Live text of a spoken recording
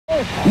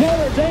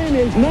Notre Dame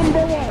is number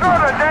one.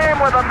 Notre Dame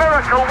with a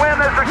miracle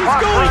win as a He's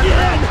going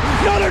in.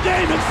 Notre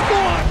Dame has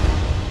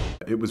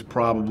scored. It was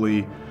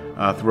probably,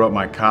 throughout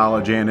my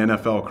college and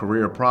NFL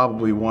career,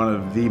 probably one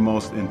of the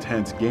most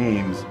intense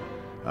games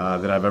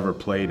that I've ever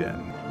played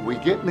in. We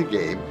get in the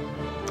game,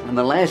 and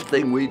the last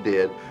thing we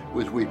did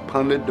was we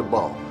punted the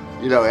ball.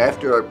 You know,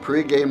 after our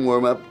pregame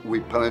warm-up, we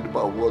punted the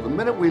ball. Well, the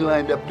minute we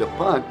lined up to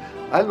punt,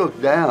 I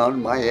looked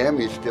down,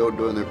 Miami's still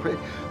doing their pre.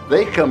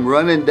 They come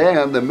running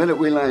down. The minute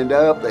we lined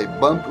up, they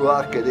bumped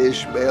Rocket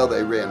Ishmael.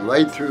 They ran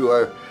right through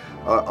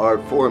our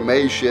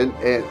formation,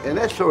 and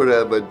that's sort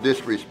of a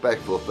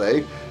disrespectful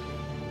thing.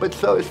 But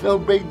so it's no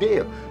big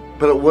deal.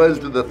 But it was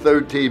to the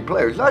 13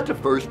 players, not the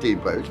first team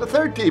players. The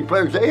 13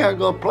 players, they aren't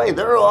going to play.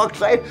 They're all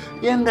excited.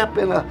 You end up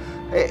in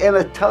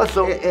a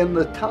tussle in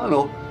the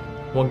tunnel.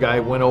 One guy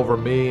went over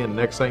me, and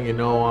next thing you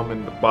know, I'm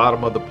in the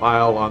bottom of the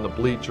pile on the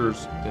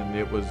bleachers, and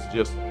it was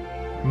just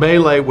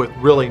melee with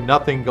really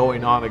nothing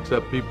going on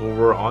except people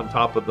were on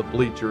top of the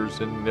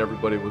bleachers, and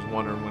everybody was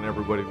wondering when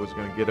everybody was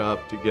going to get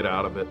up to get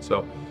out of it.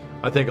 So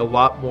I think a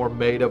lot more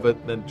made of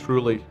it than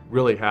truly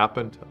really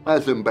happened. I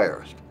was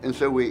embarrassed, and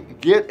so we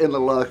get in the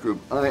locker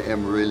room. I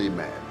am really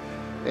mad,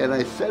 and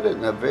I said it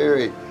in a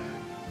very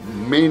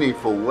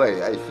meaningful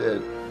way. I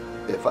said,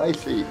 if I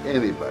see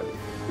anybody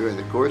during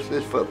the course of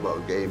this football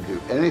game do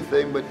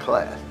anything but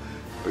class,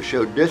 or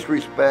show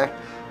disrespect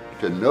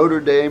to Notre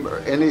Dame or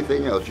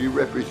anything else, you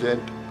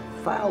represent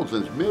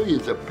thousands,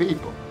 millions of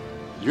people.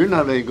 You're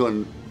not only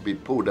going to be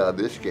pulled out of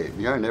this game,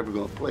 you're never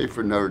going to play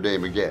for Notre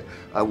Dame again.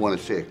 I want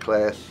to see a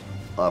class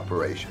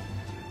operation.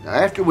 Now,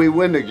 after we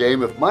win the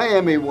game, if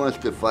Miami wants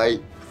to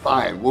fight,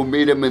 fine, we'll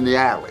meet them in the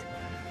alley.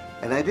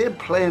 And I didn't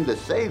plan to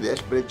say this,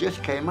 but it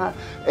just came out.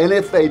 And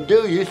if they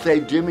do, you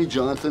say Jimmy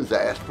Johnson's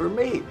asked for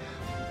me.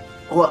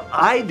 Well,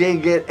 I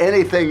didn't get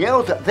anything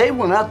else. They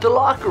went out the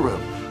locker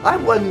room. I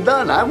wasn't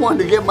done. I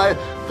wanted to get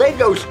they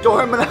go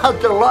storming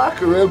out the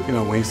locker room. You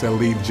know, when he said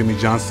leave Jimmy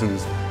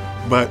Johnson's,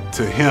 but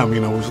to him, you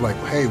know, it was like,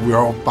 hey, we're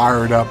all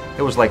fired up.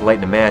 It was like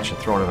lighting a match and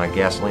throwing it on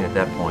gasoline at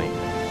that point.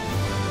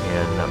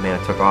 And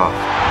man, it took off.